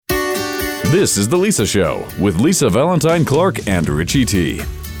This is The Lisa Show with Lisa Valentine Clark and Richie T.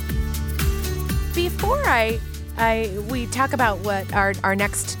 Before we talk about what our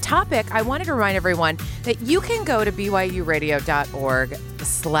next topic, I wanted to remind everyone that you can go to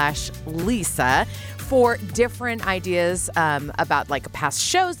byuradio.org/Lisa for different ideas about like past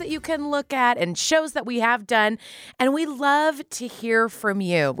shows that you can look at and shows that we have done. And we love to hear from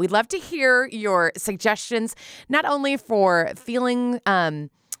you. We love to hear your suggestions, not only for feeling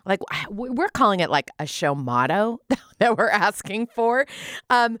like we're calling it like a show motto that we're asking for.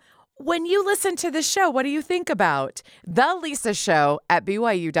 When you listen to the show, what do you think about The Lisa Show at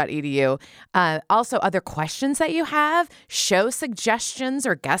byu.edu? Also, other questions that you have, show suggestions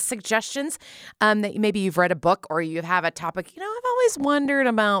or guest suggestions that maybe you've read a book or you have a topic, I've always wondered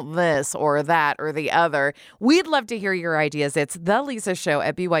about this or that or the other. We'd love to hear your ideas. It's The Lisa Show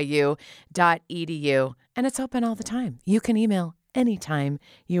at byu.edu, and it's open all the time. You can email anytime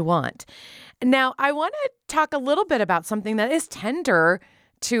you want. Now, I want to talk a little bit about something that is tender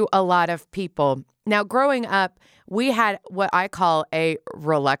to a lot of people. Now, growing up, we had what I call a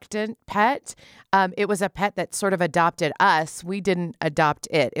reluctant pet. It was a pet that sort of adopted us. We didn't adopt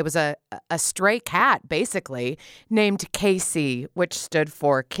it. It was a stray cat, basically, named Casey, which stood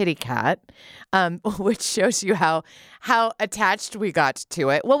for kitty cat, which shows you how attached we got to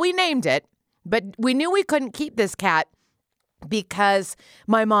it. Well, we named it, but we knew we couldn't keep this cat because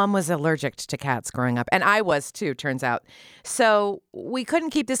my mom was allergic to cats growing up, and I was too, turns out. So we couldn't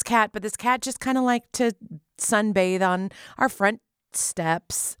keep this cat, but this cat just kind of liked to sunbathe on our front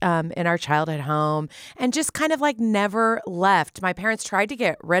steps in our childhood home and just kind of like never left. My parents tried to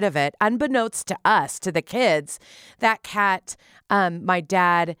get rid of it. Unbeknownst to us, to the kids, that cat, my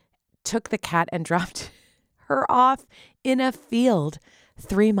dad took the cat and dropped her off in a field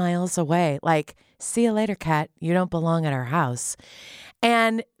 3 miles away. Like, see you later, cat. You don't belong at our house.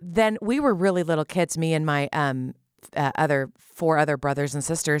 And then we were really little kids, me and my four other brothers and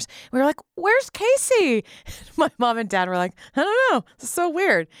sisters. We were like, where's Casey? My mom and dad were like, I don't know. It's so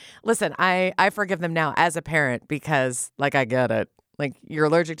weird. Listen, I forgive them now as a parent because, like, I get it. Like, you're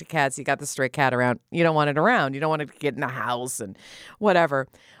allergic to cats. You got the stray cat around. You don't want it around. You don't want it to get in the house and whatever.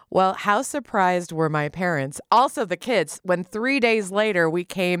 Well, how surprised were my parents, also the kids, when 3 days later we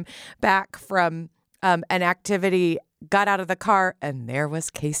came back from an activity, got out of the car, and there was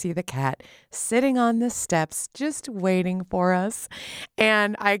Casey the cat sitting on the steps just waiting for us.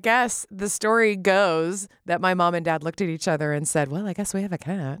 And I guess the story goes that my mom and dad looked at each other and said, well, I guess we have a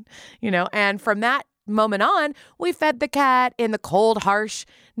cat, and from that moment on, we fed the cat in the cold, harsh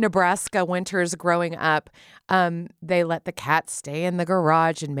Nebraska winters growing up. They let the cat stay in the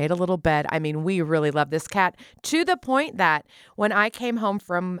garage and made a little bed. I mean, we really love this cat to the point that when I came home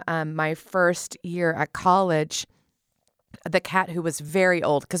from my first year at college, the cat, who was very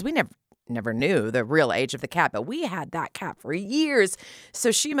old, because we never knew the real age of the cat, but we had that cat for years.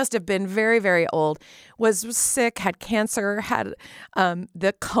 So she must have been very, very old, was sick, had cancer, had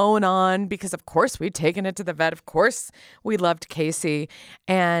the cone on, because of course we'd taken it to the vet. Of course we loved Casey.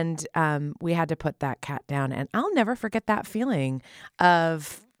 And we had to put that cat down. And I'll never forget that feeling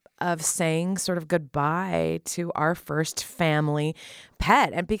of saying sort of goodbye to our first family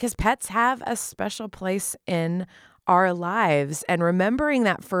pet. And because pets have a special place in our lives, and remembering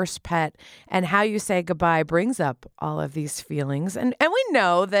that first pet and how you say goodbye brings up all of these feelings. And we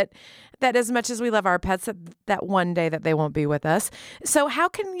know that as much as we love our pets, that one day that they won't be with us. So how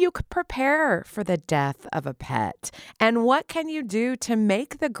can you prepare for the death of a pet? And what can you do to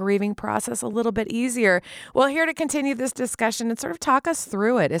make the grieving process a little bit easier? Well, here to continue this discussion and sort of talk us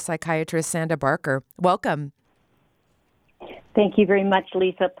through it is psychiatrist Sanda Barker. Welcome. Thank you very much,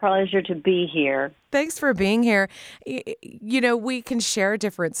 Lisa. Pleasure to be here. Thanks for being here. We can share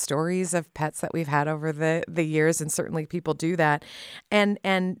different stories of pets that we've had over the years, and certainly people do that. And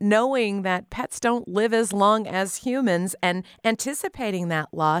knowing that pets don't live as long as humans and anticipating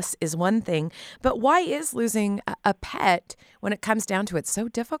that loss is one thing. But why is losing a pet, when it comes down to it, so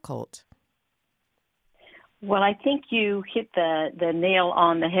difficult? Well, I think you hit the nail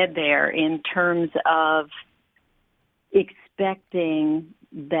on the head there in terms of expecting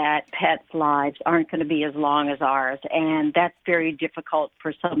that pets' lives aren't going to be as long as ours, and that's very difficult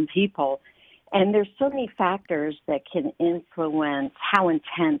for some people. And there's so many factors that can influence how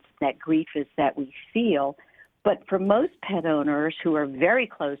intense that grief is that we feel. But for most pet owners who are very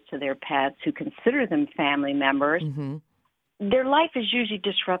close to their pets, who consider them family members, their life is usually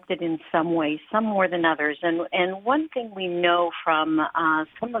disrupted in some way, some more than others. And one thing we know from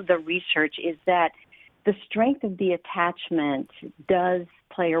some of the research is that the strength of the attachment does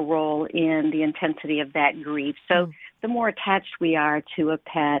play a role in the intensity of that grief. So the more attached we are to a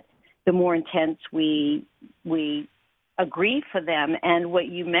pet, the more intense we agree for them. And what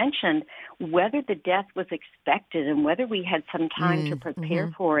you mentioned, whether the death was expected and whether we had some time to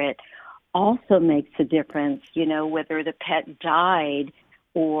prepare for it, also makes a difference. Whether the pet died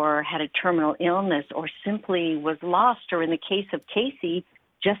or had a terminal illness or simply was lost, or in the case of Casey,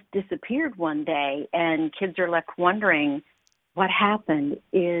 just disappeared one day, and kids are left wondering, what happened?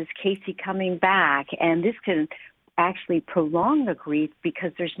 Is Casey coming back? And this can actually prolong the grief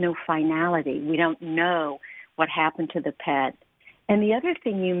because there's no finality. We don't know what happened to the pet. And the other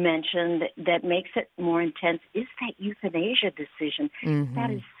thing you mentioned that makes it more intense is that euthanasia decision.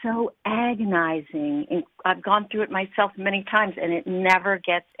 That is so agonizing. And I've gone through it myself many times, and it never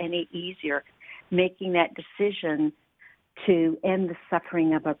gets any easier, making that decision to end the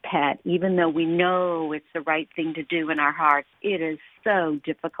suffering of a pet, even though we know it's the right thing to do in our hearts. It is so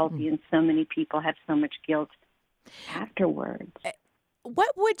difficult, and so many people have so much guilt afterwards.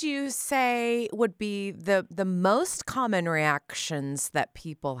 What would you say would be the most common reactions that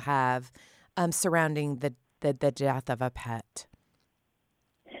people have surrounding the death of a pet?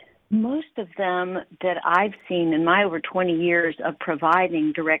 Most of them that I've seen in my over 20 years of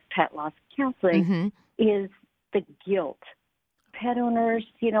providing direct pet loss counseling is the guilt. Pet owners,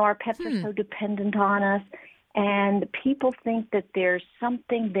 our pets are so dependent on us, and people think that there's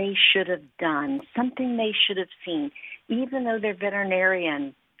something they should have done, something they should have seen, even though their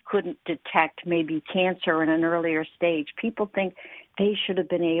veterinarian couldn't detect maybe cancer in an earlier stage. People think they should have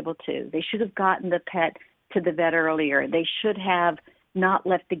been able to. They should have gotten the pet to the vet earlier. They should have not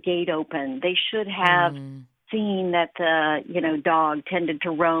left the gate open. They should have seen that the dog tended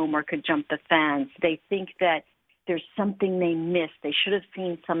to roam or could jump the fence. They think that there's something they missed. They should have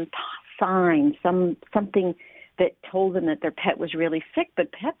seen some sign, something that told them that their pet was really sick.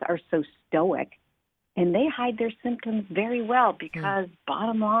 But pets are so stoic, and they hide their symptoms very well because,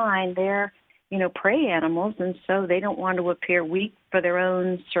 bottom line, they're prey animals, and so they don't want to appear weak for their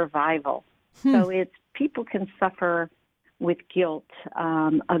own survival. So people can suffer with guilt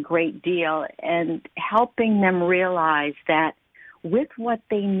a great deal, and helping them realize that with what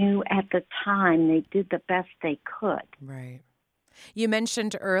they knew at the time, they did the best they could. Right. You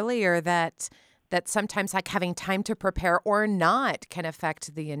mentioned earlier that sometimes like having time to prepare or not can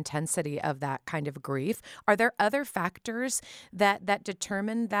affect the intensity of that kind of grief. Are there other factors that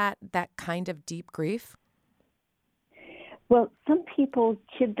determine that kind of deep grief? Well, some people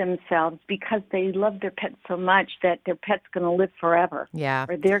kid themselves because they love their pet so much that their pet's going to live forever. Yeah.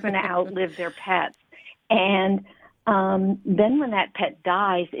 Or they're going to outlive their pets. And then when that pet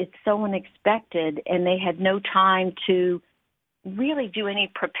dies, it's so unexpected, and they had no time to really do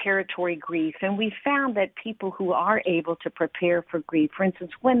any preparatory grief. And we found that people who are able to prepare for grief, for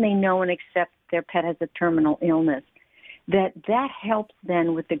instance, when they know and accept their pet has a terminal illness, that helps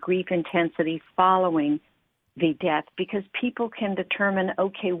then with the grief intensity following the death, because people can determine,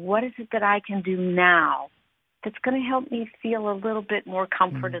 okay, what is it that I can do now that's going to help me feel a little bit more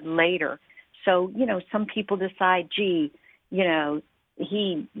comforted later? So, some people decide,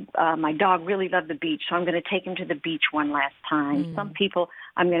 my dog really loved the beach, so I'm going to take him to the beach one last time. Some people,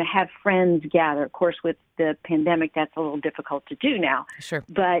 I'm going to have friends gather. Of course, with the pandemic, that's a little difficult to do now. Sure.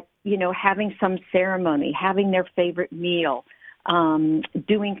 But, having some ceremony, having their favorite meal,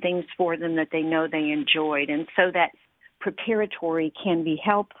 doing things for them that they know they enjoyed. And so that preparatory can be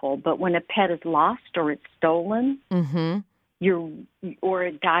helpful. But when a pet is lost or it's stolen, or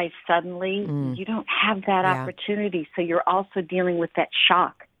it dies suddenly, you don't have that opportunity. So you're also dealing with that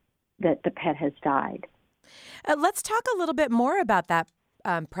shock that the pet has died. Let's talk a little bit more about that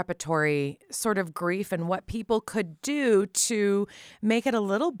preparatory sort of grief and what people could do to make it a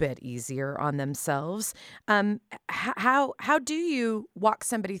little bit easier on themselves. How do you walk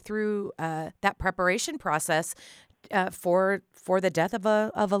somebody through that preparation process for the death of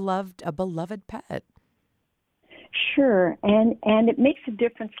a beloved pet? Sure, and it makes a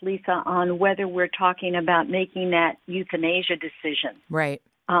difference, Lisa, on whether we're talking about making that euthanasia decision, right,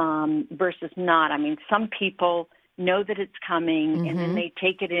 versus not. I mean, some people know that it's coming, and then they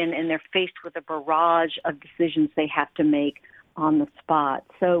take it in, and they're faced with a barrage of decisions they have to make on the spot.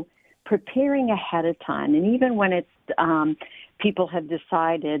 So preparing ahead of time, and even when it's people have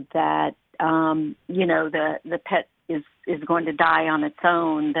decided that the pet is going to die on its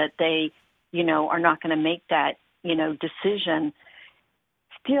own, that they are not going to make that decision.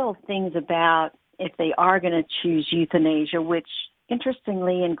 Still, things about if they are going to choose euthanasia, which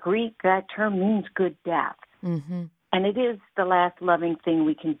interestingly in Greek that term means good death. And it is the last loving thing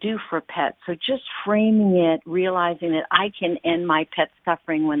we can do for pets. So just framing it, realizing that I can end my pet's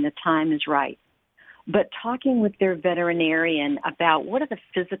suffering when the time is right. but talking with their veterinarian about what are the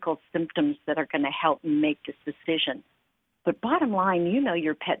physical symptoms that are going to help them make this decision. But bottom line, you know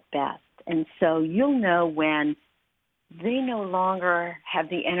your pet best. And so you'll know when they no longer have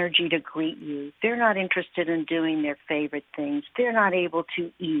the energy to greet you. They're not interested in doing their favorite things. They're not able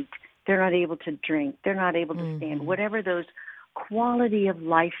to eat. They're not able to drink. They're not able to stand. Whatever those quality of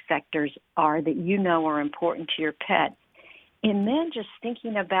life factors are that you know are important to your pet. And then just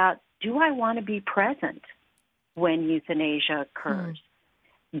thinking about, do I want to be present when euthanasia occurs?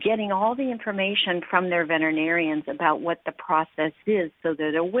 Getting all the information from their veterinarians about what the process is so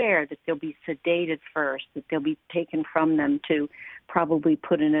they're aware that they'll be sedated first, that they'll be taken from them to probably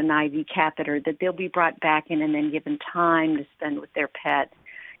put in an IV catheter, that they'll be brought back in and then given time to spend with their pet,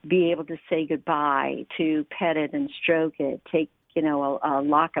 be able to say goodbye, to pet it and stroke it, take, a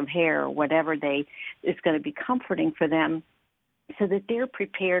lock of hair or whatever is going to be comforting for them so that they're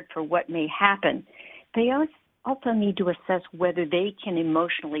prepared for what may happen. They also need to assess whether they can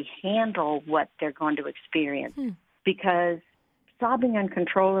emotionally handle what they're going to experience because sobbing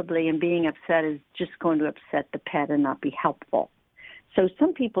uncontrollably and being upset is just going to upset the pet and not be helpful. So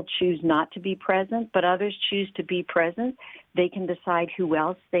some people choose not to be present, but others choose to be present. They can decide who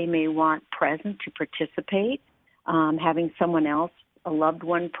else they may want present to participate. Having someone else, a loved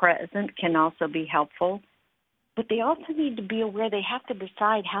one present, can also be helpful. But they also need to be aware they have to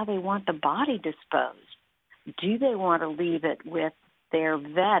decide how they want the body disposed. Do they want to leave it with their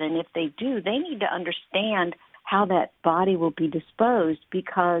vet? And if they do, they need to understand how that body will be disposed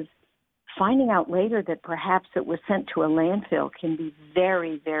because finding out later that perhaps it was sent to a landfill can be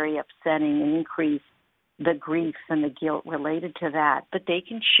very, very upsetting and increase the grief and the guilt related to that. But they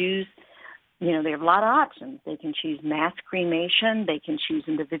can choose, they have a lot of options. They can choose mass cremation. They can choose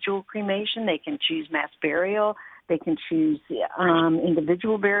individual cremation. They can choose mass burial. They can choose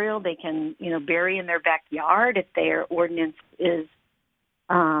individual burial. They can, bury in their backyard if their ordinance is,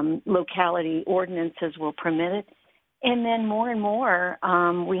 locality ordinances will permit it. And then more and more,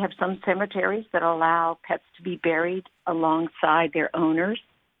 we have some cemeteries that allow pets to be buried alongside their owners.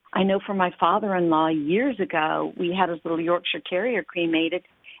 I know for my father-in-law years ago, we had his little Yorkshire Terrier cremated,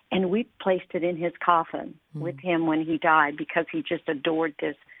 and we placed it in his coffin with him when he died because he just adored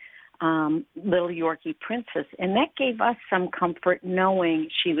this little Yorkie princess. And that gave us some comfort knowing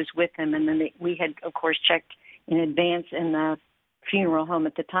she was with him. And then we had, of course, checked in advance in the funeral home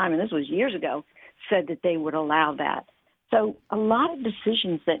at the time, and this was years ago, said that they would allow that. So a lot of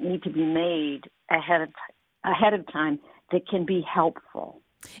decisions that need to be made ahead of time that can be helpful.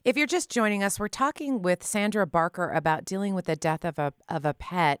 If you're just joining us, we're talking with Sandra Barker about dealing with the death of a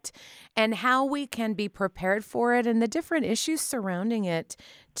pet and how we can be prepared for it and the different issues surrounding it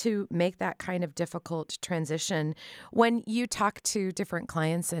to make that kind of difficult transition. When you talk to different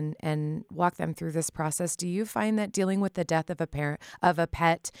clients and walk them through this process, do you find that dealing with the death of a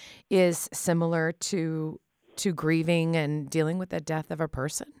pet is similar to grieving and dealing with the death of a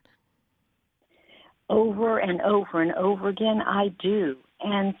person? Over and over and over again, I do.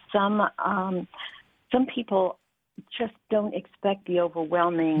 And some people just don't expect the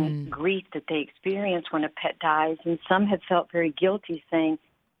overwhelming grief that they experience when a pet dies. And some have felt very guilty saying,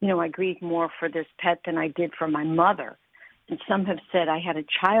 I grieve more for this pet than I did for my mother. And some have said, I had a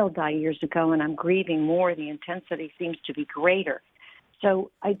child die years ago and I'm grieving more. The intensity seems to be greater. So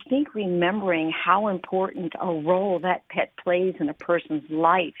I think remembering how important a role that pet plays in a person's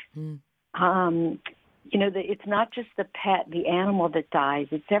life, it's not just the pet, the animal that dies.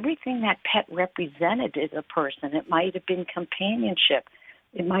 It's everything that pet represented as a person. It might have been companionship.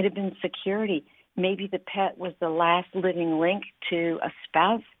 It might have been security. Maybe the pet was the last living link to a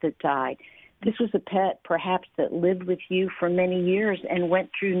spouse that died. This was a pet, perhaps, that lived with you for many years and went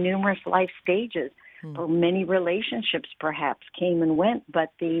through numerous life stages. Or many relationships, perhaps, came and went, but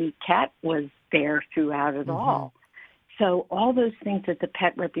the cat was there throughout it all. So all those things that the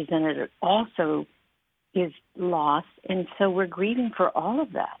pet represented also is lost, and so we're grieving for all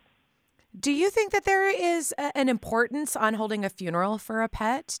of that. Do you think that there is an importance on holding a funeral for a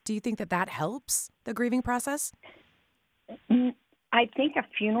pet? Do you think that helps the grieving process? I think a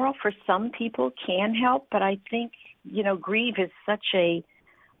funeral for some people can help, but I think, grief is such a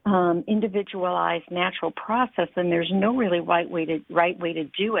individualized natural process, and there's no really right way to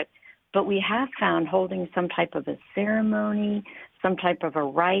do it. But we have found holding some type of a ceremony, some type of a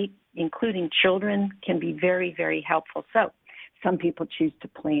rite, including children, can be very, very helpful. So some people choose to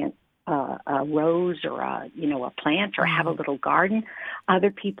plant a rose or a plant or have a little garden. Other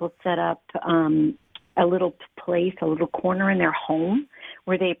people set up a little place, a little corner in their home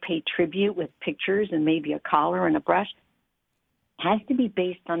where they pay tribute with pictures and maybe a collar and a brush. It has to be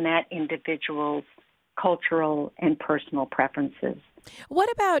based on that individual's cultural, and personal preferences.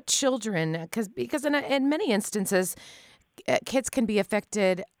 What about children? Because in many instances, kids can be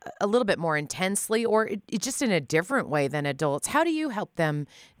affected a little bit more intensely or just in a different way than adults. How do you help them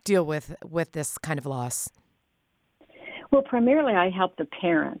deal with this kind of loss? Well, primarily I help the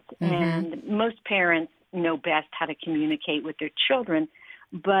parents, and most parents know best how to communicate with their children,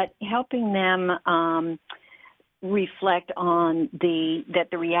 but helping them reflect on that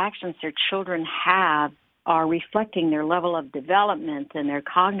the reactions their children have are reflecting their level of development and their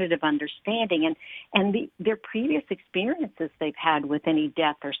cognitive understanding and their previous experiences they've had with any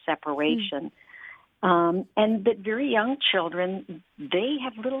death or separation. And that very young children, they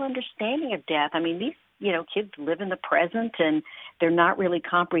have little understanding of death. I mean, these kids live in the present, and they're not really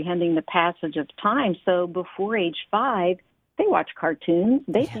comprehending the passage of time. So before age 5, they watch cartoons.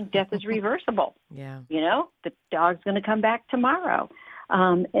 They think death is reversible. The dog's going to come back tomorrow.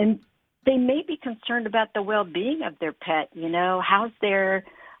 And they may be concerned about the well-being of their pet. How's their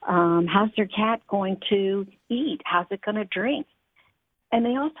cat going to eat? How's it going to drink? And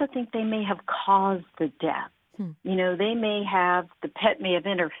they also think they may have caused the death. The pet may have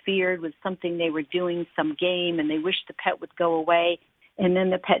interfered with something they were doing, some game, and they wish the pet would go away, and then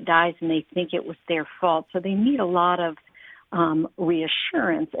the pet dies and they think it was their fault. So they need a lot of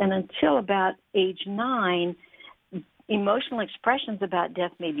reassurance. And until about age 9, emotional expressions about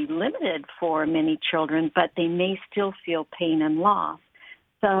death may be limited for many children, but they may still feel pain and loss.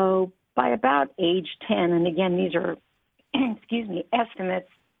 So by about age 10, and again, these are, estimates,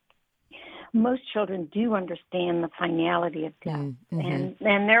 most children do understand the finality of death, and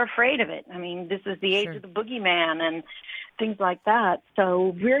they're afraid of it. I mean, this is the age of the boogeyman and things like that.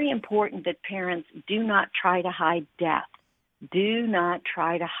 So very important that parents do not try to hide death. Do not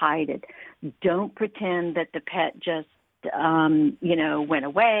try to hide it. Don't pretend that the pet just, went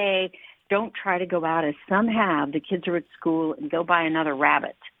away. Don't try to go out, as some have. The kids are at school and go buy another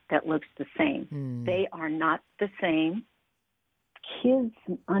rabbit that looks the same. They are not the same. Kids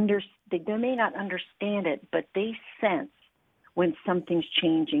they may not understand it, but they sense when something's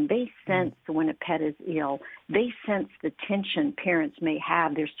changing. They sense when a pet is ill. They sense the tension parents may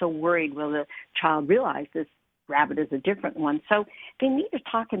have. They're so worried, will the child realize this rabbit is a different one? So they need to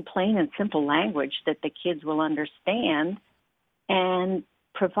talk in plain and simple language that the kids will understand and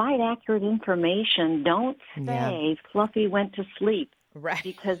provide accurate information. Don't say Fluffy went to sleep. Right.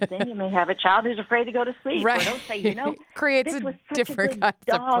 Because then you may have a child who's afraid to go to sleep. Right. Or don't say, creates this was different such a good kinds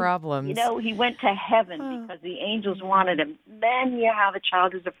of dog. problems. He went to heaven because the angels wanted him. Then you have a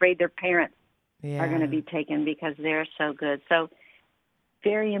child who's afraid their parents are going to be taken because they're so good. So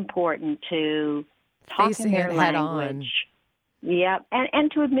very important to talk Facing in their it head language. Yeah,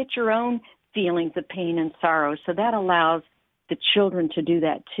 and to admit your own feelings of pain and sorrow. So that allows the children to do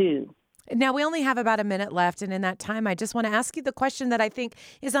that too. Now, we only have about a minute left, and in that time, I just want to ask you the question that I think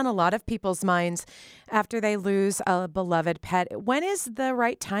is on a lot of people's minds after they lose a beloved pet. When is the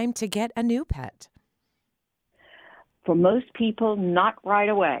right time to get a new pet? For most people, not right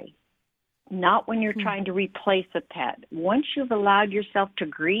away. Not when you're trying to replace a pet. Once you've allowed yourself to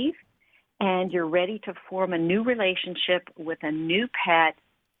grieve and you're ready to form a new relationship with a new pet,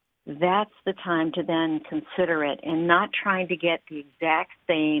 that's the time to then consider it, and not trying to get the exact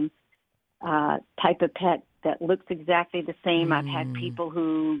same type of pet that looks exactly the same. I've had people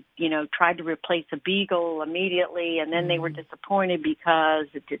who, tried to replace a beagle immediately, and then they were disappointed because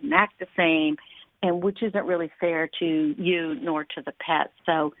it didn't act the same, and which isn't really fair to you nor to the pet.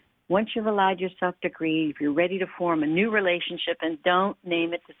 So once you've allowed yourself to grieve, you're ready to form a new relationship, and don't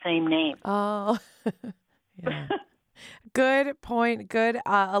name it the same name. Oh, yeah. Good point. Good.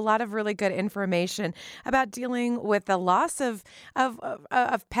 A lot of really good information about dealing with the loss of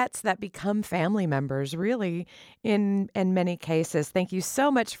pets that become family members, really, in many cases. Thank you so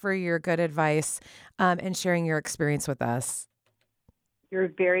much for your good advice and sharing your experience with us. You're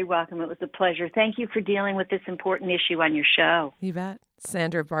very welcome. It was a pleasure. Thank you for dealing with this important issue on your show. You bet.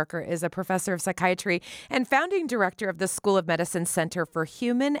 Sandra Barker is a professor of psychiatry and founding director of the School of Medicine Center for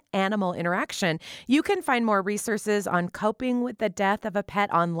Human-Animal Interaction. You can find more resources on coping with the death of a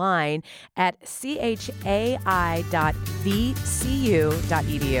pet online at chai.vcu.edu.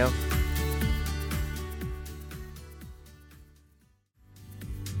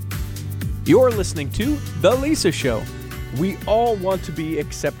 You're listening to The Lisa Show. We all want to be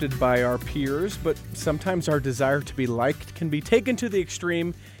accepted by our peers, but sometimes our desire to be liked can be taken to the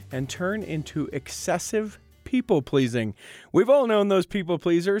extreme and turn into excessive people-pleasing. We've all known those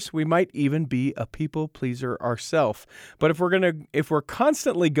people-pleasers. We might even be a people-pleaser ourselves. But if we're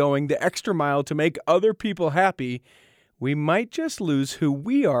constantly going the extra mile to make other people happy, we might just lose who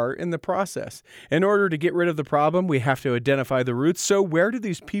we are in the process. In order to get rid of the problem, we have to identify the roots. So where do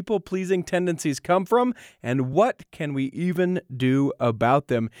these people-pleasing tendencies come from, and what can we even do about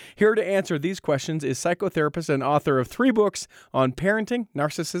them? Here to answer these questions is psychotherapist and author of 3 books on parenting,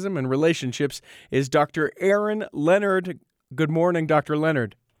 narcissism, and relationships is Dr. Erin Leonard. Good morning, Dr.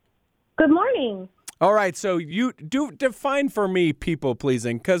 Leonard. Good morning. All right, so you do define for me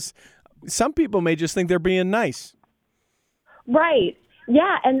people-pleasing, because some people may just think they're being nice. Right.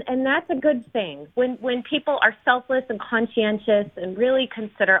 Yeah, and that's a good thing. When people are selfless and conscientious and really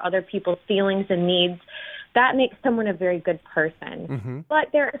consider other people's feelings and needs, that makes someone a very good person. Mm-hmm. But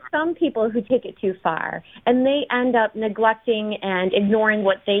there are some people who take it too far, and they end up neglecting and ignoring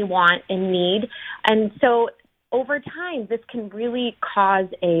what they want and need. And so over time, this can really cause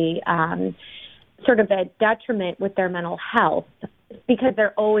a sort of a detriment with their mental health because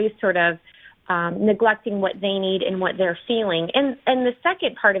they're always sort of neglecting what they need and what they're feeling. And the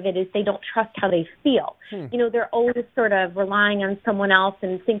second part of it is they don't trust how they feel. You know, they're always sort of relying on someone else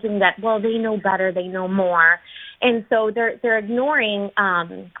and thinking that, well, they know better, they know more. And so they're ignoring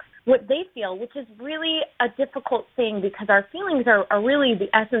what they feel, which is really a difficult thing because our feelings are really the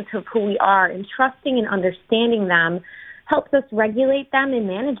essence of who we are, and trusting and understanding them helps us regulate them and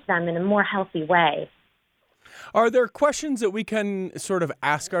manage them in a more healthy way. Are there questions that we can sort of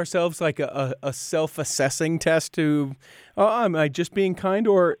ask ourselves, like a self-assessing test to, am I just being kind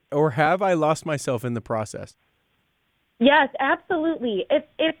or have I lost myself in the process? Yes, absolutely.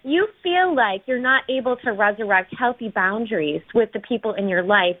 If you feel like you're not able to resurrect healthy boundaries with the people in your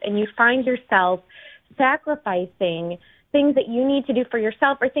life and you find yourself sacrificing things that you need to do for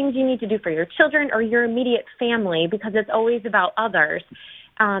yourself or things you need to do for your children or your immediate family because it's always about others,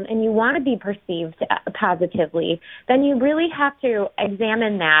 and you want to be perceived positively, then you really have to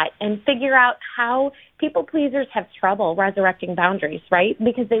examine that and figure out how people pleasers have trouble resurrecting boundaries, right?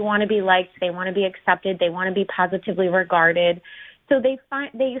 Because they want to be liked, they want to be accepted, they want to be positively regarded. So they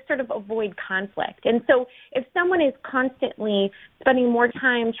sort of avoid conflict. And so if someone is constantly spending more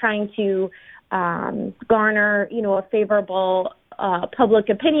time trying to garner, a favorable public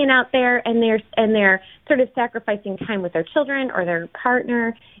opinion out there, and they're sort of sacrificing time with their children or their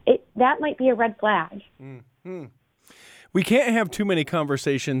partner, that might be a red flag. Mm-hmm. We can't have too many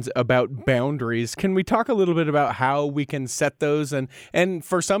conversations about boundaries. Can we talk a little bit about how we can set those and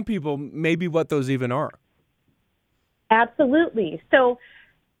for some people, maybe what those even are? Absolutely. So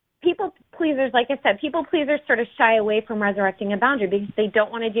people pleasers, like I said, people pleasers sort of shy away from resurrecting a boundary because they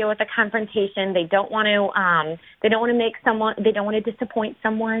don't want to deal with a confrontation. They don't want to disappoint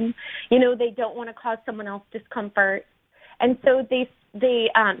someone. They don't want to cause someone else discomfort. And so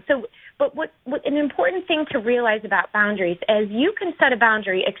but what an important thing to realize about boundaries is you can set a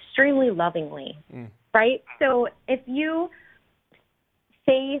boundary extremely lovingly, right? So if you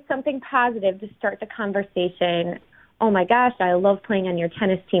say something positive to start the conversation, oh my gosh, I love playing on your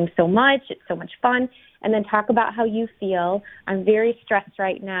tennis team so much. It's so much fun. And then talk about how you feel. I'm very stressed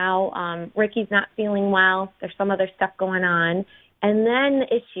right now. Ricky's not feeling well. There's some other stuff going on. And then the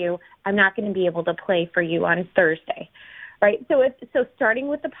issue, I'm not going to be able to play for you on Thursday. Right? So starting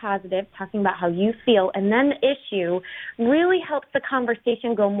with the positive, talking about how you feel, and then the issue really helps the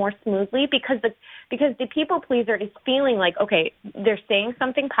conversation go more smoothly because the people pleaser is feeling like, okay, they're saying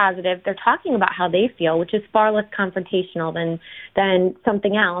something positive, they're talking about how they feel, which is far less confrontational than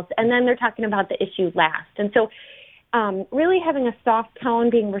something else, and then they're talking about the issue last. And so really having a soft tone,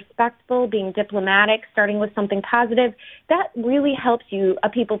 being respectful, being diplomatic, starting with something positive, that really helps a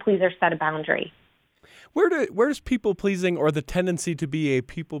people pleaser set a boundary. Where does people-pleasing or the tendency to be a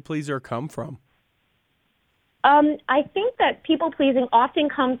people-pleaser come from? I think that people-pleasing often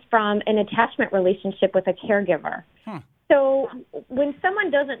comes from an attachment relationship with a caregiver. So when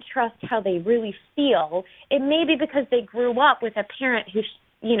someone doesn't trust how they really feel, it may be because they grew up with a parent who,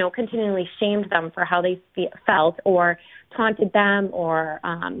 continually shamed them for how they felt or taunted them or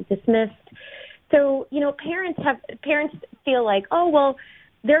dismissed. So, parents feel like, oh, well,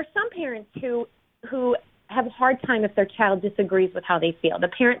 there are some parents who have a hard time if their child disagrees with how they feel. The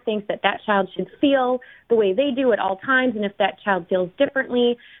parent thinks that child should feel the way they do at all times, and if that child feels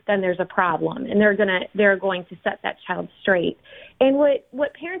differently, then there's a problem, and they're going to set that child straight. And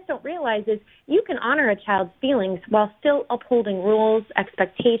what parents don't realize is you can honor a child's feelings while still upholding rules,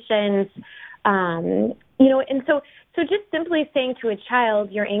 expectations, and so just simply saying to a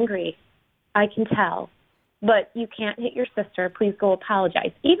child, "You're angry, I can tell, but you can't hit your sister. Please go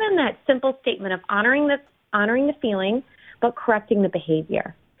apologize." Even that simple statement of honoring the feeling, but correcting the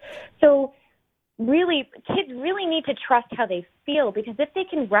behavior. So kids really need to trust how they feel, because if they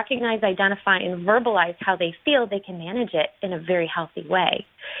can recognize, identify, and verbalize how they feel, they can manage it in a very healthy way.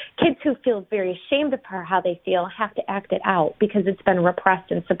 Kids who feel very ashamed of how they feel have to act it out because it's been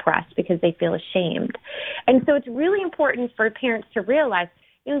repressed and suppressed because they feel ashamed. And so it's really important for parents to realize,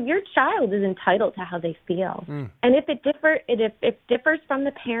 your child is entitled to how they feel. And if it differs from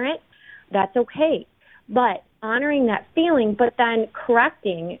the parent, that's okay. But honoring that feeling, but then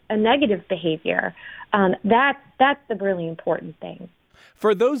correcting a negative behavior, that's the really important thing.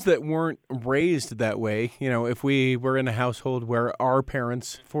 For those that weren't raised that way, if we were in a household where our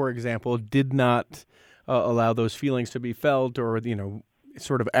parents, for example, did not allow those feelings to be felt, or,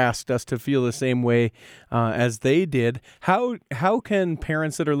 sort of asked us to feel the same way as they did, how can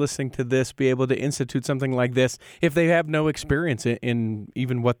parents that are listening to this be able to institute something like this if they have no experience in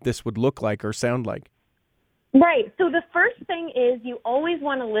even what this would look like or sound like? Right. So the first thing is you always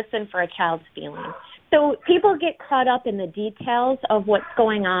want to listen for a child's feelings. So people get caught up in the details of what's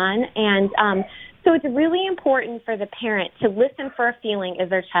going on, and so it's really important for the parent to listen for a feeling as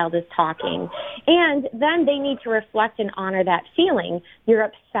their child is talking. And then they need to reflect and honor that feeling. You're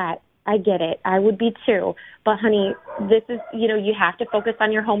upset. I get it. I would be too. But honey, this is, you have to focus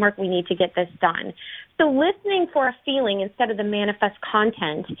on your homework. We need to get this done. So listening for a feeling instead of the manifest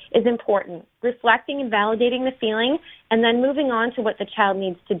content is important. Reflecting and validating the feeling, and then moving on to what the child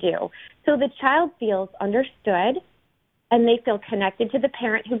needs to do. So the child feels understood, and they feel connected to the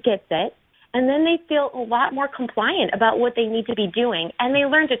parent who gets it. And then they feel a lot more compliant about what they need to be doing. And they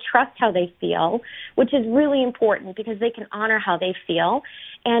learn to trust how they feel, which is really important because they can honor how they feel.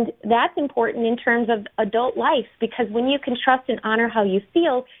 And that's important in terms of adult life, because when you can trust and honor how you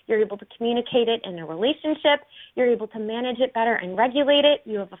feel, you're able to communicate it in a relationship. You're able to manage it better and regulate it.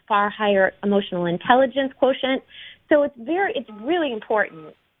 You have a far higher emotional intelligence quotient. So it's really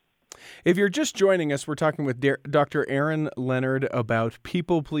important. If you're just joining us, we're talking with Dr. Erin Leonard about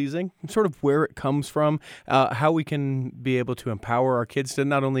people-pleasing, sort of where it comes from, how we can be able to empower our kids to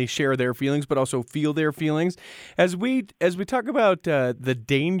not only share their feelings, but also feel their feelings. As we talk about the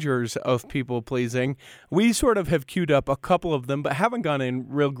dangers of people-pleasing, we sort of have queued up a couple of them, but haven't gone in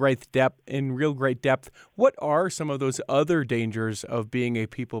real great depth. What are some of those other dangers of being a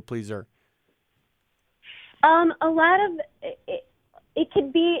people-pleaser? A lot of it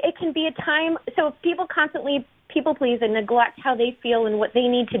can be a time. So if people constantly people please and neglect how they feel and what they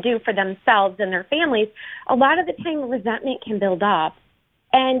need to do for themselves and their families, a lot of the time resentment can build up.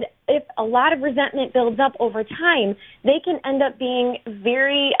 And if a lot of resentment builds up over time, they can end up being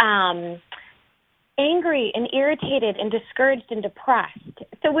very angry and irritated and discouraged and depressed.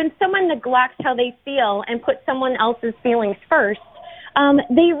 So when someone neglects how they feel and puts someone else's feelings first,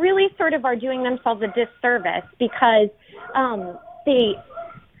 they really sort of are doing themselves a disservice, because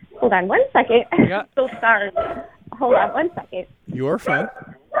hold on one second. Yeah. So sorry. Hold on one second. You're fine.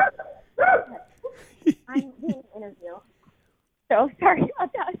 I'm doing an interview. So sorry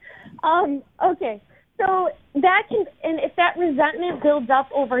about that. Okay. So that can, and if that resentment builds up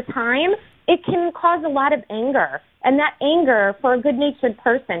over time, it can cause a lot of anger. And that anger for a good-natured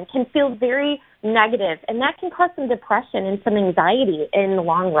person can feel very negative, and that can cause some depression and some anxiety in the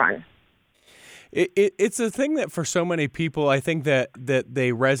long run. It's a thing that for so many people, I think that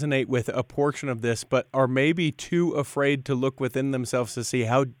they resonate with a portion of this, but are maybe too afraid to look within themselves to see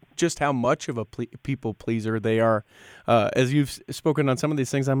how much of a people pleaser they are. As you've spoken on some of these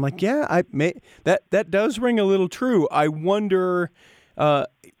things, I'm like, yeah, that does ring a little true. I wonder,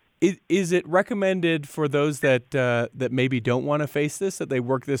 is it recommended for those that maybe don't want to face this, that they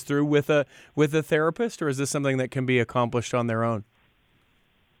work this through with a therapist, or is this something that can be accomplished on their own?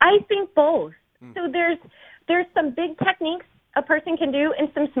 I think both. So there's some big techniques a person can do and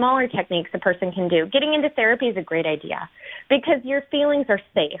some smaller techniques a person can do. Getting into therapy is a great idea because your feelings are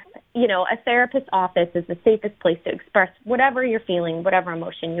safe. A therapist's office is the safest place to express whatever you're feeling, whatever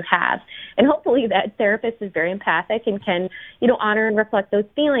emotion you have. And hopefully that therapist is very empathic and can, honor and reflect those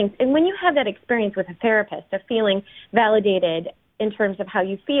feelings. And when you have that experience with a therapist, of feeling validated in terms of how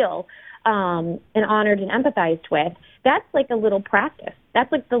you feel, and honored and empathized with, that's like a little practice.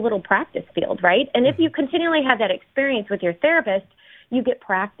 That's like the little practice field, right? And if you continually have that experience with your therapist, you get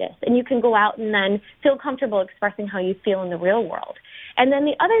practice, and you can go out and then feel comfortable expressing how you feel in the real world. And then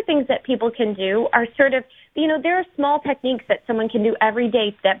the other things that people can do are sort of, there are small techniques that someone can do every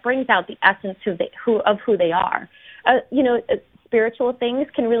day that brings out the essence of who they are. Spiritual things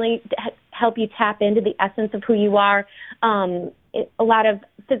can really help you tap into the essence of who you are. A lot of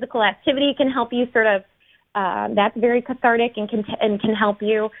physical activity can help you sort of That's very cathartic and can help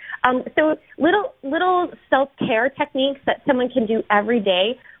you. So little self-care techniques that someone can do every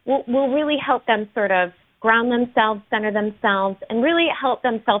day will really help them sort of ground themselves, center themselves, and really help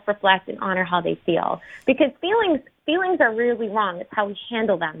them self-reflect and honor how they feel. Because feelings are really wrong. It's how we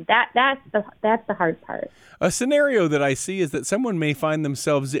handle them. That's the hard part. A scenario that I see is that someone may find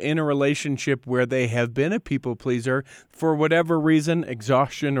themselves in a relationship where they have been a people pleaser for whatever reason,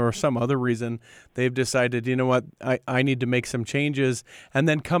 exhaustion or some other reason. They've decided, you know what, I need to make some changes. And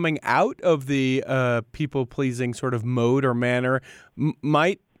then coming out of the people pleasing sort of mode or manner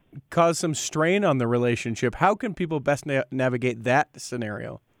might cause some strain on the relationship. How can people best navigate that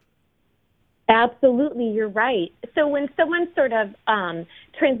scenario? Absolutely, you're right. So when someone sort of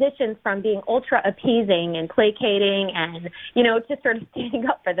transitions from being ultra appeasing and placating and, just sort of standing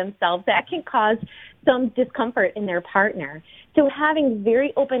up for themselves, that can cause some discomfort in their partner. So having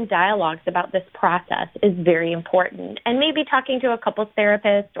very open dialogues about this process is very important. And maybe talking to a couples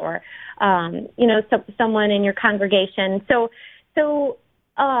therapist or, someone in your congregation. So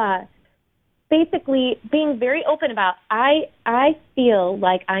basically being very open about, I feel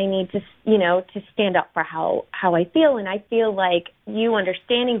like I need to, to stand up for how I feel. And I feel like you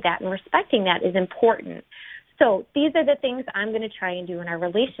understanding that and respecting that is important. So these are the things I'm going to try and do in our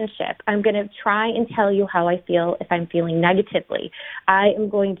relationship. I'm going to try and tell you how I feel if I'm feeling negatively. I am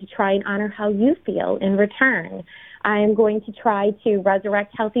going to try and honor how you feel in return. I am going to try to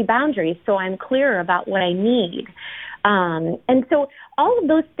resurrect healthy boundaries so I'm clear about what I need. And so all of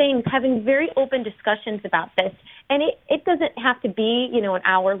those things, having very open discussions about this, and it doesn't have to be, an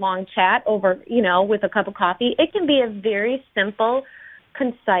hour-long chat over, with a cup of coffee. It can be a very simple,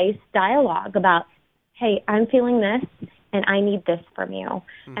 concise dialogue about, hey, I'm feeling this, and I need this from you.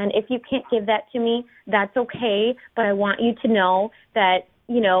 And if you can't give that to me, that's okay, but I want you to know that,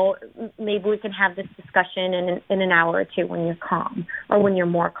 maybe we can have this discussion in an hour or two when you're calm or when you're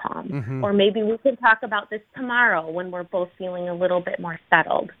more calm. Mm-hmm. Or maybe we can talk about this tomorrow when we're both feeling a little bit more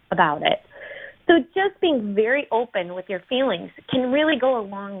settled about it. So just being very open with your feelings can really go a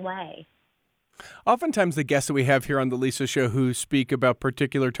long way. Oftentimes the guests that we have here on the Lisa Show who speak about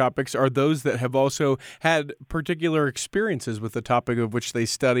particular topics are those that have also had particular experiences with the topic of which they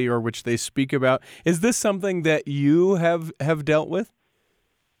study or which they speak about. Is this something that you have dealt with?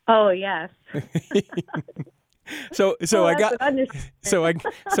 Oh, yes. So I got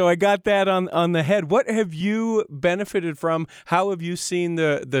that on the head. What have you benefited from? How have you seen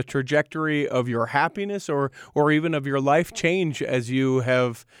the trajectory of your happiness or even of your life change as you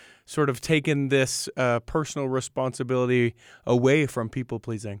have sort of taken this personal responsibility away from people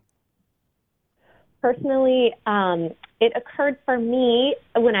pleasing? Personally, it occurred for me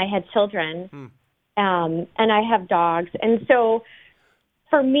when I had children, and I have dogs, and so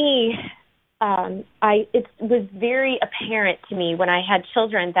for me, it was very apparent to me when I had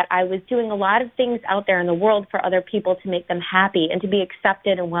children that I was doing a lot of things out there in the world for other people to make them happy and to be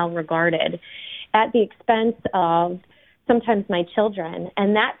accepted and well regarded at the expense of sometimes my children.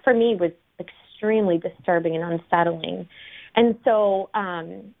 And that for me was extremely disturbing and unsettling. And so,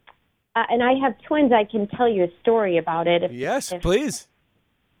 and I have twins. I can tell you a story about it. Yes, please.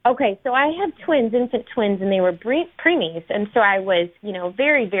 Okay, so I have twins, infant twins, and they were preemies, and so I was,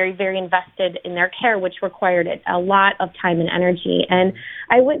 very, very, very invested in their care, which required a lot of time and energy. And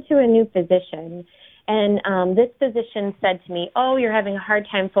I went to a new physician, and this physician said to me, "Oh, you're having a hard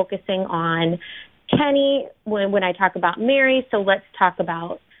time focusing on Kenny when I talk about Mary, so let's have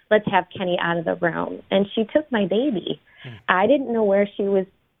Kenny out of the room." And she took my baby. I didn't know where she was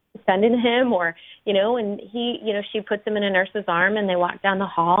sending him or, and he, she puts him in a nurse's arm and they walk down the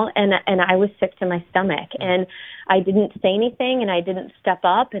hall and I was sick to my stomach and I didn't say anything and I didn't step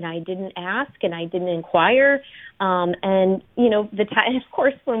up and I didn't ask and I didn't inquire. The time, of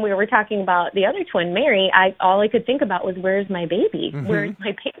course, when we were talking about the other twin, Mary, all I could think about was, where's my baby? Mm-hmm. Where's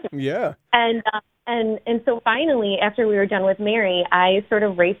my baby? Yeah. And so finally, after we were done with Mary, I sort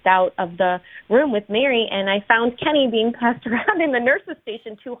of raced out of the room with Mary, and I found Kenny being passed around in the nurse's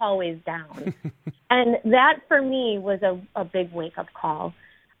station 2 hallways down. And that, for me, was a big wake-up call.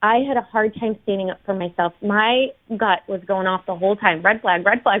 I had a hard time standing up for myself. My gut was going off the whole time. Red flag,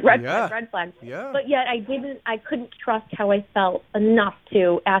 red flag, red flag, red flag. Yeah. But yet I couldn't trust how I felt enough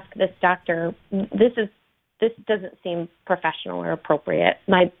to ask this doctor, this doesn't seem professional or appropriate.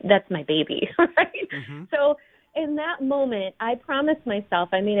 That's my baby, right? Mm-hmm. So in that moment, I promised myself,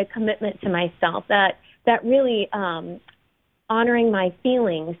 I made a commitment to myself that really honoring my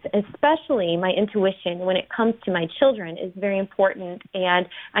feelings, especially my intuition when it comes to my children, is very important, and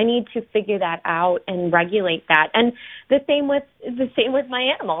I need to figure that out and regulate that. And the same with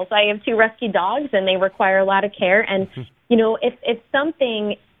my animals. I have 2 rescue dogs, and they require a lot of care. And if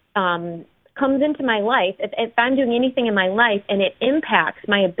something comes into my life, if I'm doing anything in my life and it impacts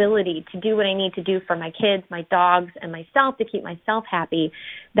my ability to do what I need to do for my kids, my dogs, and myself to keep myself happy,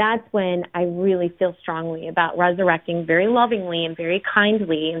 that's when I really feel strongly about resurrecting very lovingly and very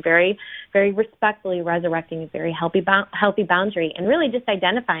kindly and very, very respectfully resurrecting a very healthy boundary and really just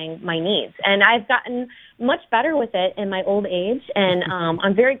identifying my needs. And I've gotten much better with it in my old age, and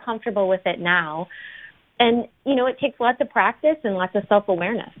I'm very comfortable with it now. And, it takes lots of practice and lots of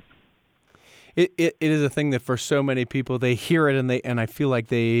self-awareness. It is a thing that for so many people, they hear it and I feel like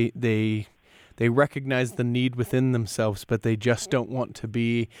they recognize the need within themselves, but they just don't want to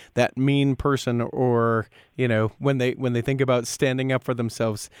be that mean person, or when they think about standing up for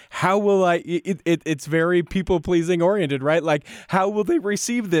themselves, how will it's very people pleasing oriented, right? Like, how will they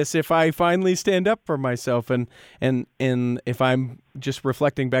receive this if I finally stand up for myself? And if I'm just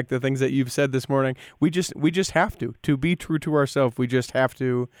reflecting back the things that you've said this morning, we just have to be true to ourselves. We just have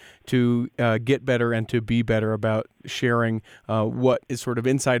to get better and to be better about sharing what is sort of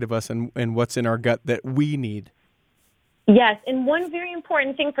inside of us and what's in our gut that we need. Yes, and one very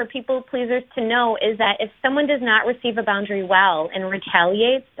important thing for people pleasers to know is that if someone does not receive a boundary well and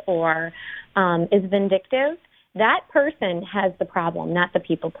retaliates or is vindictive, that person has the problem, not the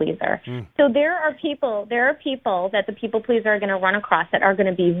people pleaser. So there are people that the people pleaser are going to run across that are going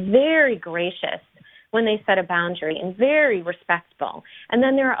to be very gracious when they set a boundary and very respectful. And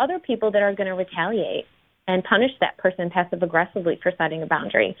then there are other people that are going to retaliate and punish that person passive-aggressively for setting a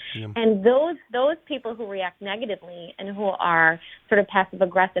boundary. Yeah. And those people who react negatively and who are sort of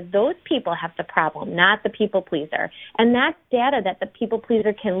passive-aggressive, those people have the problem, not the people pleaser. And that's data that the people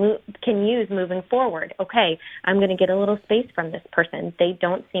pleaser can use moving forward. Okay, I'm going to get a little space from this person. They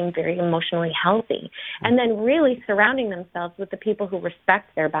don't seem very emotionally healthy. And then really surrounding themselves with the people who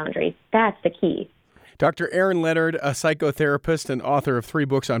respect their boundaries, that's the key. Dr. Erin Leonard, a psychotherapist and author of 3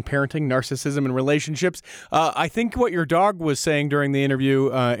 books on parenting, narcissism, and relationships. I think what your dog was saying during the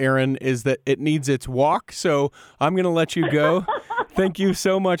interview, Erin, is that it needs its walk. So I'm going to let you go. Thank you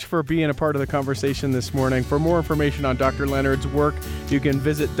so much for being a part of the conversation this morning. For more information on Dr. Leonard's work, you can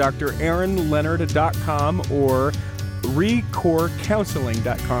visit drerinleonard.com or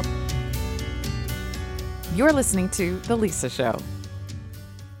recorecounseling.com. You're listening to The Lisa Show.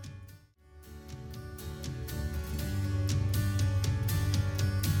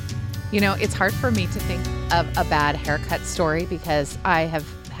 It's hard for me to think of a bad haircut story because I have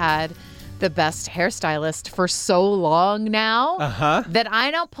had the best hairstylist for so long now that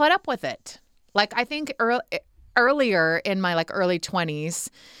I don't put up with it. Like, I think earlier in my early 20s,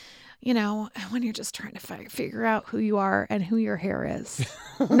 when you're just trying to figure out who you are and who your hair is.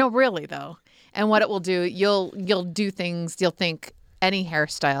 No, really though. And what it will do, you'll do things, you'll think any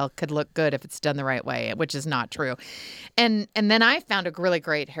hairstyle could look good if it's done the right way, which is not true. And then I found a really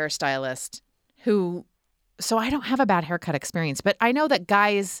great hairstylist so I don't have a bad haircut experience, but I know that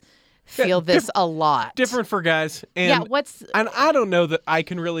guys feel this a lot. Different for guys. And, and I don't know that I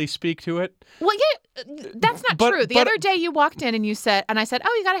can really speak to it. Well, yeah, that's not true. The other day you walked in and I said,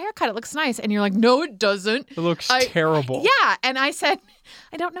 oh, you got a haircut. It looks nice. And you're like, no, it doesn't. It looks terrible. Yeah. And I said,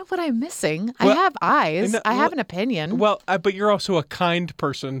 I don't know what I'm missing. I have eyes. I have an opinion. Well, but you're also a kind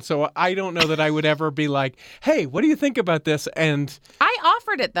person. So I don't know that I would ever be like, hey, what do you think about this? And I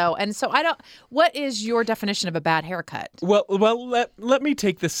offered it though. And so what is your definition of a bad haircut? Well, let me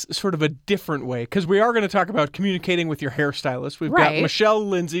take this sort of a different way, because we are going to talk about communicating with your hairstylist. We've got Michelle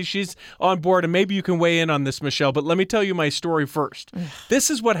Lindsay. She's on board, and maybe you can weigh in on this, Michelle, but let me tell you my story first. This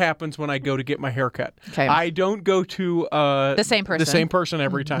is what happens when I go to get my haircut. Okay. I don't go to the same person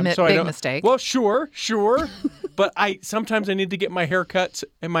every time. So big mistake. Well, sure. But sometimes I need to get my haircut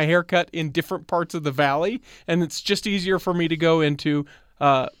in different parts of the valley, and it's just easier for me to go into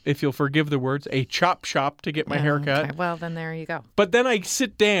if you'll forgive the words, a chop shop to get my haircut. Okay. Well, then there you go. But then I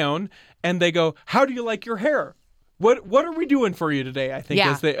sit down and they go, how do you like your hair? What are we doing for you today? I think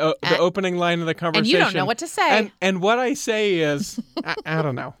is the opening line of the conversation. And you don't know what to say. And what I say is, I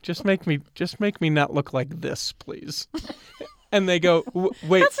don't know. Just make me not look like this, please. And they go,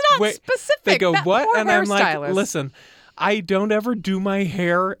 wait, that's not specific. They go, what? Poor and I'm like, stylist. listen, I don't ever do my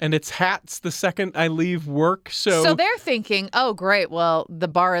hair, and it's hats the second I leave work. So they're thinking, oh, great. Well, the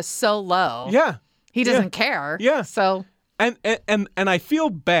bar is so low. Yeah. He doesn't care. Yeah. So. And I feel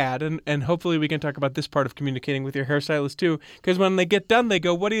bad, and hopefully we can talk about this part of communicating with your hairstylist too, because when they get done, they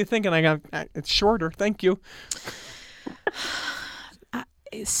go, what do you think? And I go, it's shorter, thank you.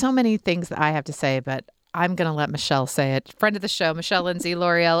 So many things that I have to say, but I'm going to let Michelle say it. Friend of the show, Michelle Lindsay,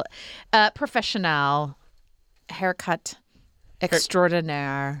 L'Oreal, professional, haircut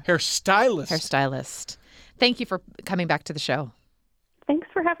extraordinaire. Hairstylist. Thank you for coming back to the show. Thanks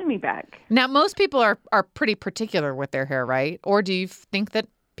for having me back. Now, most people are pretty particular with their hair, right? Or do you think that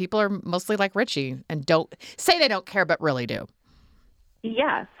people are mostly like Richie and don't say they don't care, but really do?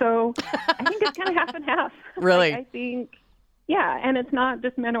 Yeah, so I think it's kind of half and half. Really? I think, yeah, and it's not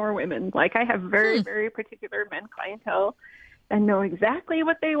just men or women. Like, I have very, very particular men clientele and know exactly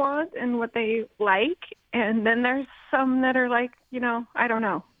what they want and what they like. And then there's some that are like, I don't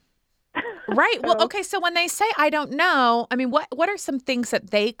know. Right. Well, okay. So when they say, I don't know, I mean, what are some things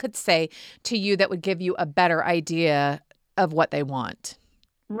that they could say to you that would give you a better idea of what they want?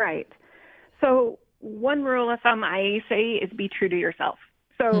 Right. So one rule of thumb I say is be true to yourself.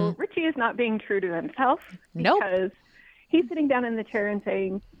 So Richie is not being true to himself because he's sitting down in the chair and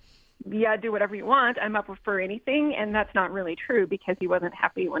saying, yeah, do whatever you want. I'm up for anything. And that's not really true because he wasn't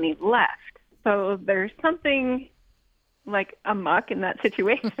happy when he left. So there's something like amok in that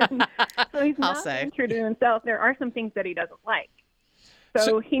situation. So he's not being true to himself. There are some things that he doesn't like.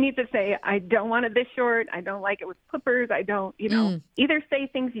 So he needs to say, I don't want it this short. I don't like it with clippers. I don't, either say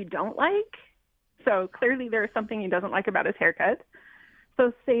things you don't like. So clearly there's something he doesn't like about his haircut.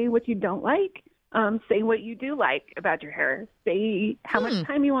 So say what you don't like. Say what you do like about your hair. Say how much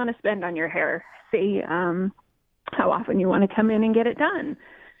time you want to spend on your hair. Say how often you want to come in and get it done.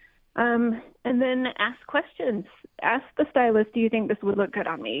 And then ask questions. Ask the stylist, do you think this would look good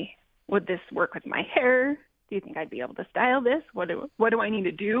on me? Would this work with my hair? Do you think I'd be able to style this? What do I need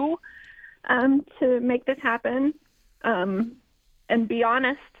to do to make this happen? And be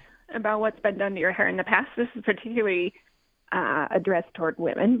honest about what's been done to your hair in the past. This is particularly addressed toward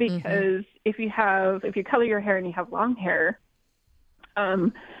women because if you color your hair and you have long hair,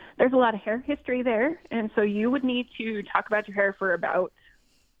 there's a lot of hair history there. And so you would need to talk about your hair for about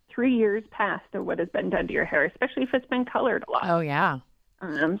 3 years past of what has been done to your hair, especially if it's been colored a lot. Oh, yeah.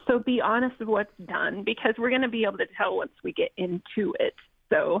 So be honest with what's done because we're going to be able to tell once we get into it.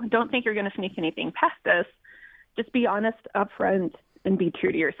 So don't think you're going to sneak anything past us. Just be honest up front and be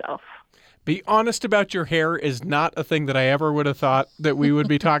true to yourself. Be honest about your hair is not a thing that I ever would have thought that we would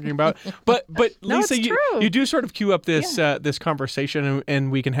be talking about. But No, Lisa, it's you do sort of cue up this this conversation,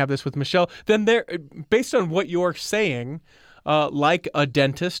 and we can have this with Michelle. Then based on what you're saying, like a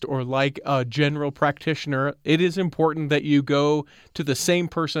dentist or like a general practitioner, it is important that you go to the same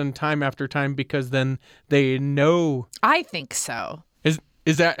person time after time because then they know. I think so.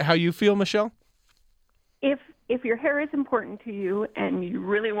 Is that how you feel, Michelle? If your hair is important to you and you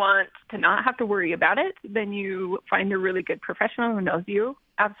really want to not have to worry about it, then you find a really good professional who knows you.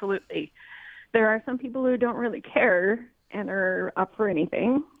 Absolutely. There are some people who don't really care and are up for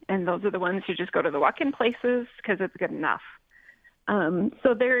anything, and those are the ones who just go to the walk-in places because it's good enough.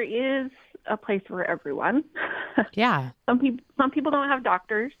 So there is a place for everyone. Yeah. Some people don't have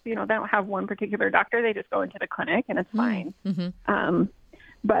doctors. They don't have one particular doctor. They just go into the clinic and it's fine.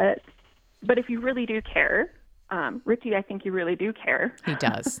 But if you really do care, Richie, I think you really do care. He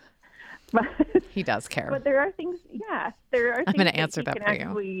does. He does care. But there are things, there are things I'm going to answer that that he for can you.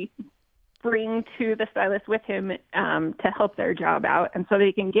 actually bring to the stylist with him to help their job out. And so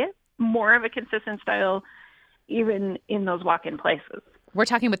they can get more of a consistent style even in those walk-in places. We're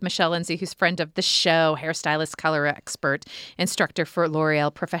talking with Michelle Lindsay, who's friend of the show, hairstylist, color expert, instructor for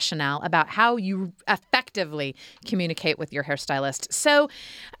L'Oreal Professional, about how you effectively communicate with your hairstylist. So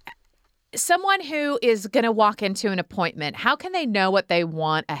someone who is going to walk into an appointment, how can they know what they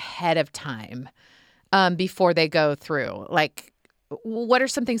want ahead of time before they go through? Like, what are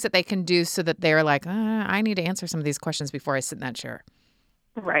some things that they can do so that they're like, I need to answer some of these questions before I sit in that chair?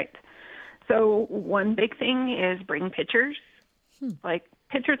 Right. So one big thing is bring pictures. Like,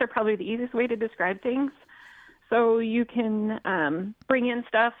 pictures are probably the easiest way to describe things. So you can bring in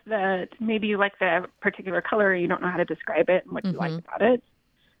stuff that maybe you like the particular color, you don't know how to describe it and what you like about it.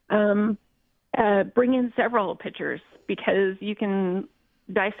 Bring in several pictures because you can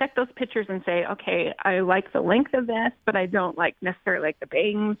dissect those pictures and say, okay, I like the length of this, but I don't necessarily like the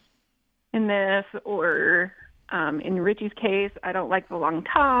bangs in this, or in Richie's case, I don't like the long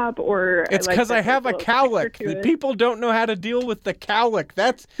top, or it's because I have a cowlick. People don't know how to deal with the cowlick.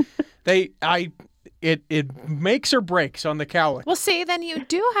 That's it makes or breaks on the cowlick. Well, see, then you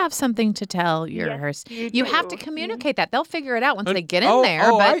do have something to tell your you have to communicate that. They'll figure it out once they get in there.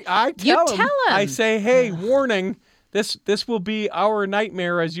 I tell them. I say, hey, warning. This will be our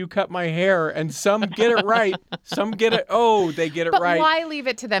nightmare as you cut my hair. And some get it right. Some get it. Oh, they get it But right. why leave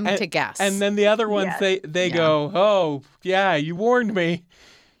it to them to guess? And then the other ones, they go, oh, yeah, you warned me.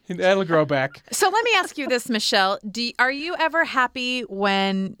 That'll grow back. So let me ask you this, Michelle. Are you ever happy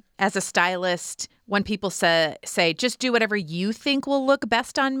when, as a stylist, when people say, just do whatever you think will look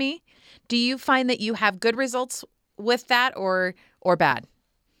best on me? Do you find that you have good results with that or bad?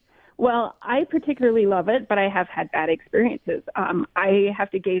 Well, I particularly love it, but I have had bad experiences. I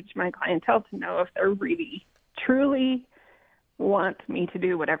have to gauge my clientele to know if they really, truly want me to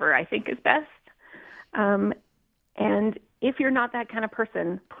do whatever I think is best. And if you're not that kind of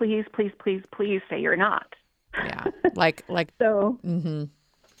person, please, please, please, please say you're not. Yeah, like so. Mm-hmm.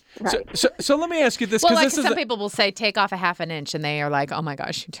 Right. So let me ask you this. Well, like this some people will say, take off a half an inch, and they are like, oh my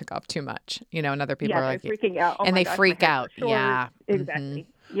gosh, you took off too much. And other people are like, freaking out. Oh and my they gosh, freak out. Yeah, exactly.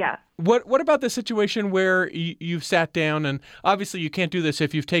 Mm-hmm. Yeah. What about the situation where you've sat down, and obviously you can't do this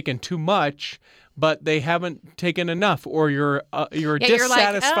if you've taken too much, but they haven't taken enough, or you're dissatisfied you're like,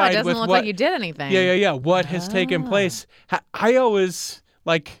 oh, it doesn't with look what like you did anything. Yeah. What has taken place? I always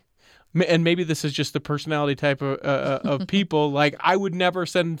like. And maybe this is just the personality type of people. Like, I would never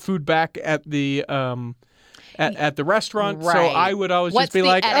send food back at the at the restaurant. Right. So I would always What's just be the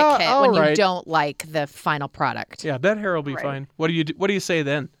like, etiquette oh, when right. you don't like the final product? Yeah, that hair will be fine. What do you do? What do you say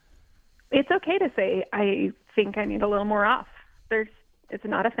then? It's okay to say, I think I need a little more off. It's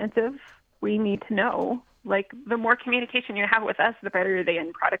not offensive. We need to know. Like, the more communication you have with us, the better the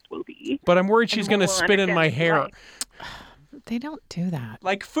end product will be. But I'm worried she's going to spit in my hair. They don't do that.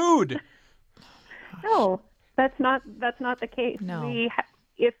 Like food. No, that's not the case. No.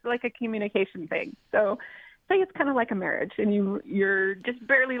 It's like a communication thing. So say it's kind of like a marriage, and you're just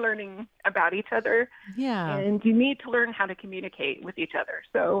barely learning about each other. Yeah. And you need to learn how to communicate with each other.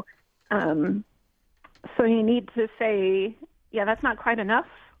 So you need to say, yeah, that's not quite enough.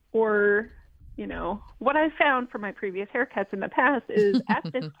 Or, what I've found from my previous haircuts in the past is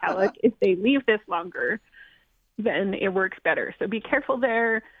at this calic, if they leave this longer, then it works better. So be careful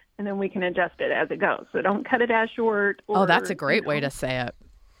there, and then we can adjust it as it goes. So don't cut it as short. Or, that's a great way to say it.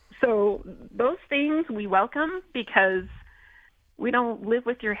 So those things we welcome, because we don't live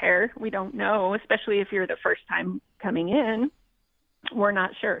with your hair. We don't know, especially if you're the first time coming in. We're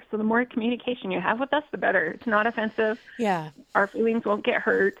not sure. So the more communication you have with us, the better. It's not offensive. Yeah. Our feelings won't get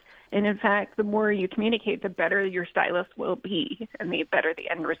hurt. And in fact, the more you communicate, the better your stylist will be, and the better the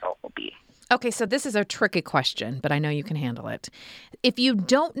end result will be. Okay, so this is a tricky question, but I know you can handle it. If you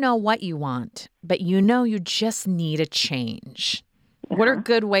don't know what you want, but you just need a change, what are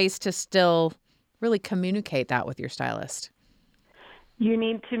good ways to still really communicate that with your stylist? You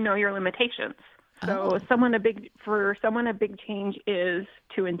need to know your limitations. So for someone a big change is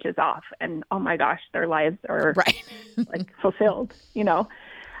 2 inches off, and oh my gosh, their lives are like fulfilled,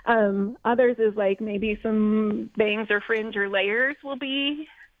 Others is like maybe some bangs or fringe or layers will be,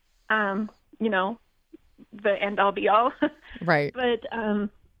 the end all be all. Right. But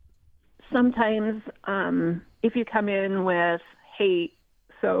sometimes if you come in with, hey,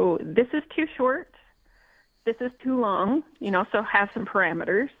 so this is too short, this is too long, so have some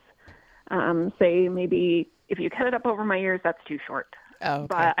parameters. Say maybe if you cut it up over my ears, that's too short. Oh, okay.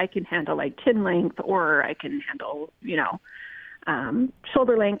 But I can handle like chin length, or I can handle,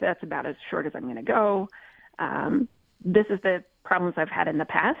 shoulder length. That's about as short as I'm going to go. This is the problems I've had in the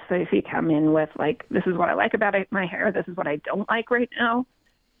past. So if you come in with like, this is what I like about my hair, this is what I don't like right now.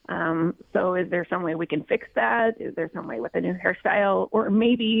 So is there some way we can fix that? Is there some way with a new hairstyle? Or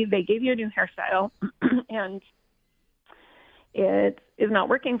maybe they gave you a new hairstyle and it is not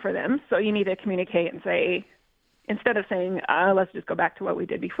working for them. So you need to communicate and say, instead of saying, let's just go back to what we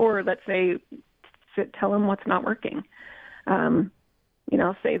did before, let's say, tell them what's not working.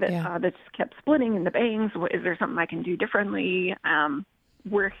 Say that that just kept splitting in the bangs. Is there something I can do differently?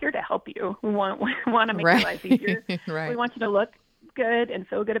 We're here to help you. We want to make your life easier. Right. We want you to look good and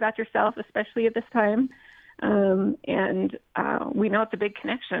feel good about yourself, especially at this time. And we know it's a big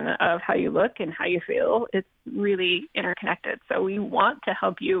connection of how you look and how you feel. It's really interconnected. So we want to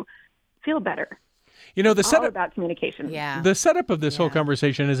help you feel better. The setup about communication. Yeah. The setup of this whole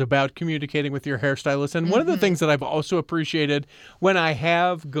conversation is about communicating with your hairstylist. And one of the things that I've also appreciated when I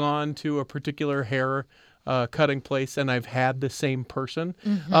have gone to a particular hair cutting place and I've had the same person,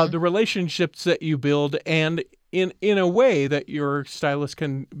 the relationships that you build, and in a way that your stylist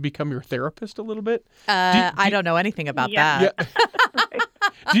can become your therapist a little bit. I don't know anything about that.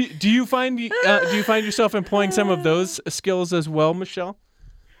 Yeah. Do you find yourself employing some of those skills as well, Michelle?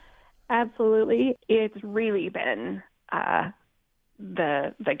 Absolutely. It's really been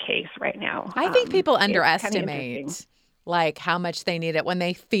the case right now. I think people it's kinda underestimate interesting. like how much they need it when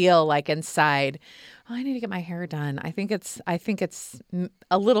they feel like inside, oh, I need to get my hair done. I think it's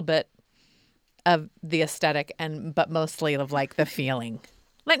a little bit of the aesthetic but mostly of like the feeling.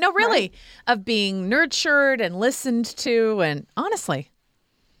 Like, no, really, of being nurtured and listened to, and honestly.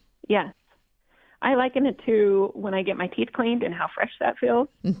 Yes. I liken it to when I get my teeth cleaned and how fresh that feels.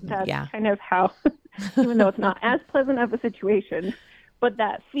 That's kind of how, even though it's not as pleasant of a situation, but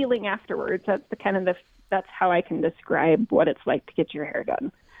that feeling afterwards, that's how I can describe what it's like to get your hair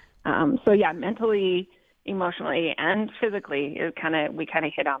done. So yeah, mentally, emotionally, and physically, we kind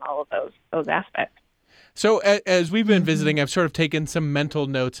of hit on all of those aspects. So as we've been visiting, I've sort of taken some mental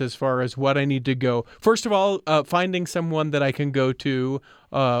notes as far as what I need to go. First of all, finding someone that I can go to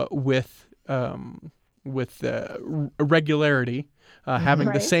with regularity,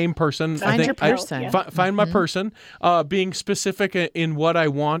 having the same person. Find your person. Find my person. Being specific in what I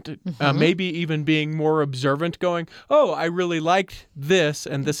want. Maybe even being more observant. Going, oh, I really liked this,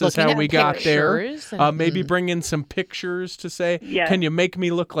 and this is how we got there. Maybe bring in some pictures to say, can you make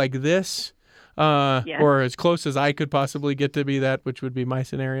me look like this? Or as close as I could possibly get to be that, which would be my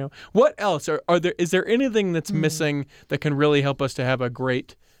scenario. What else is there anything that's missing that can really help us to have a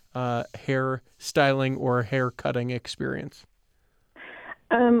great hair styling or hair cutting experience?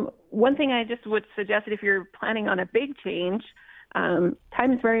 One thing I just would suggest, if you're planning on a big change, time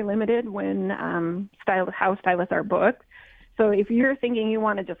is very limited when how stylists are booked. So if you're thinking you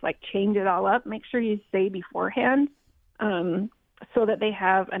want to just like change it all up, make sure you say beforehand, so that they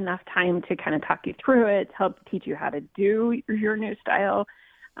have enough time to kind of talk you through it, help teach you how to do your new style.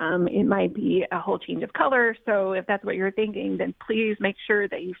 It might be a whole change of color. So if that's what you're thinking, then please make sure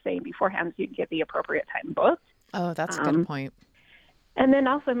that you say beforehand so you can get the appropriate time booked. Oh, that's a good point. And then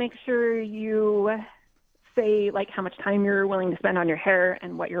also make sure you say like how much time you're willing to spend on your hair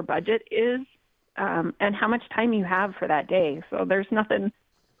and what your budget is, and how much time you have for that day. So there's nothing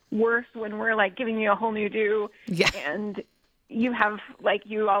worse when we're like giving you a whole new do and you have like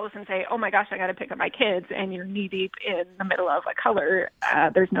you all of a sudden say, oh my gosh, I got to pick up my kids, and you're knee deep in the middle of a color.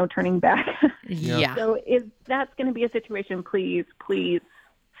 There's no turning back. So if that's going to be a situation, please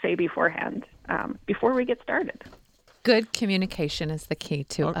say beforehand, before we get started. Good communication is the key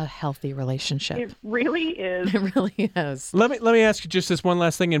to a healthy relationship. It really is. It really is. Let me ask you just this one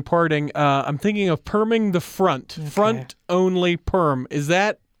last thing in parting. I'm thinking of perming the front, front only perm. Is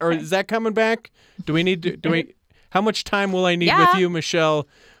that coming back? Do we need to? How much time will I need with you, Michelle?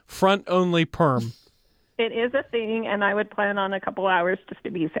 Front only perm. It is a thing, and I would plan on a couple hours just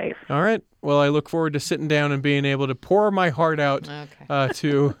to be safe. All right. Well, I look forward to sitting down and being able to pour my heart out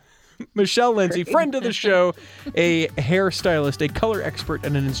to Michelle Lindsay, friend of the show, a hairstylist, a color expert,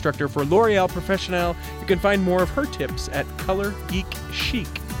 and an instructor for L'Oreal Professionnel. You can find more of her tips at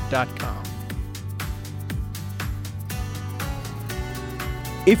colorgeekchic.com.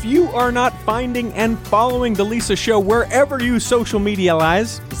 If you are not finding and following The Lisa Show wherever you social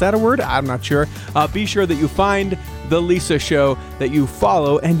media-lize, is that a word? I'm not sure. Be sure that you find The Lisa Show, that you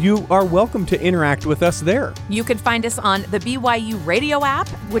follow, and you are welcome to interact with us there. You can find us on the BYU radio app,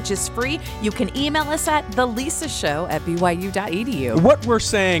 which is free. You can email us at thelisashow@byu.edu. What we're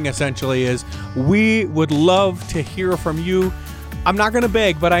saying, essentially, is we would love to hear from you. I'm not going to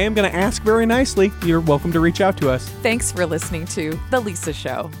beg, but I am going to ask very nicely. You're welcome to reach out to us. Thanks for listening to The Lisa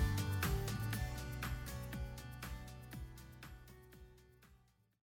Show.